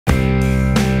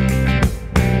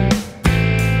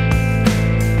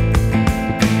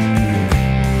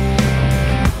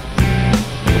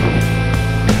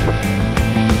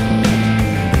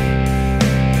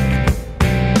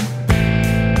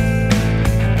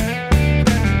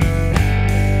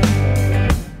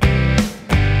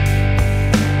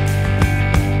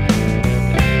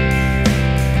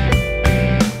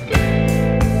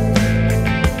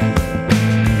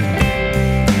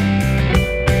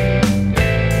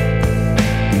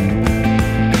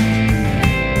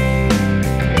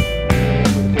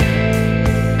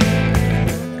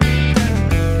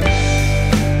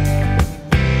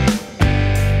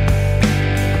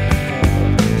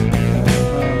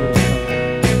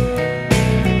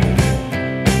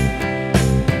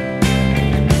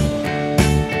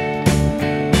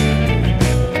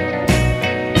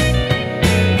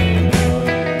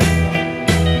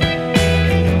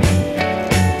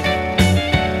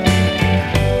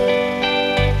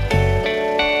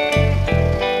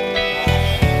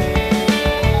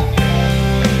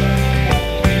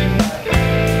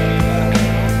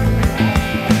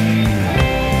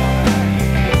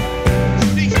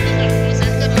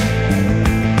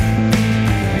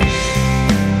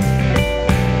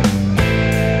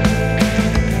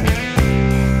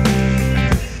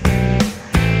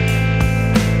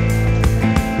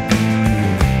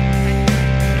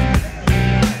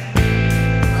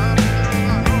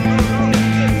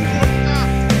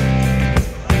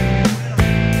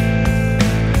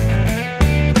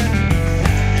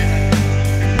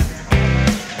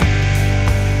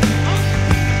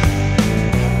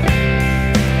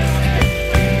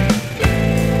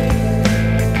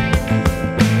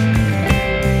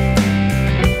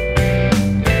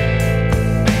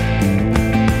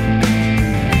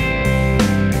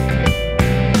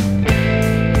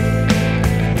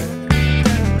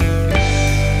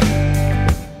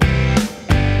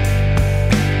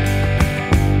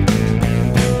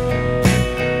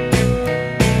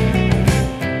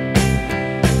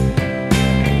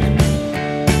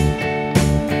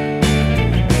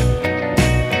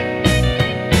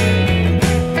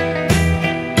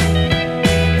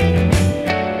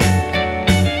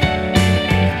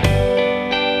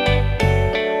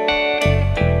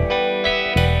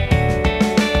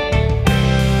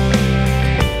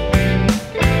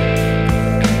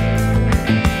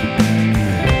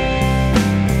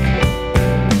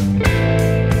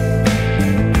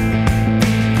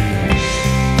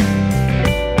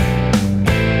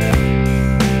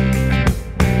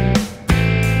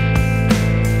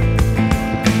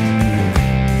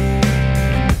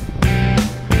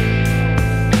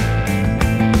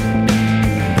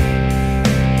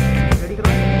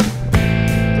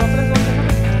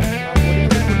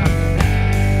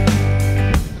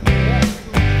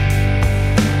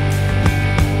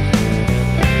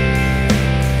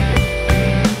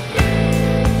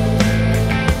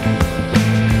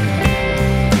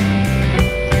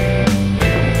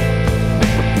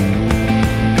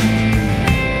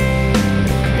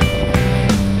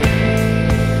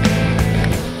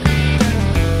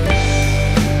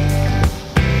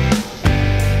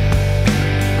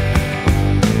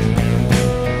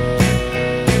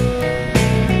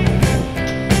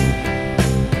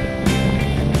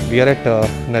We are at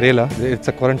Narela. It's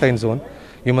a quarantine zone.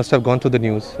 You must have gone through the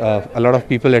news. A lot of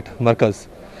people at Markaz,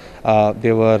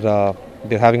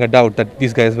 they're having a doubt that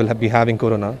these guys will be having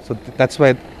corona. So that's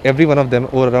why every one of them,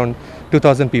 over around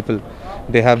 2,000 people,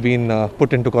 they have been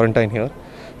put into quarantine here.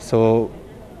 So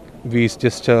we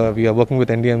are working with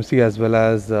NDMC as well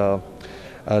as the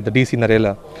DC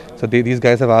Narela. So these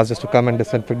guys have asked us to come and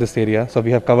disinfect this area. So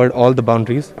we have covered all the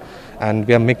boundaries, and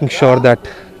we are making sure that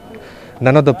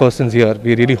none of the persons here,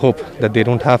 we really hope that they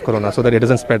don't have corona so that it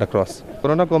doesn't spread across.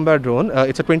 Corona Combat Drone,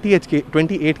 it's a 28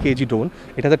 kg drone.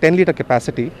 It has a 10 litre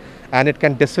capacity, and it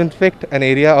can disinfect an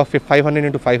area of 500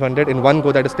 into 500 in one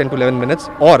go, that is 10 to 11 minutes,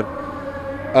 or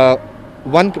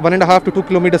 1.5 to 2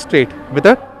 kilometers straight with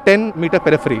a 10 meter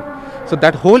periphery. So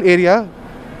that whole area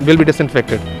will be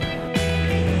disinfected.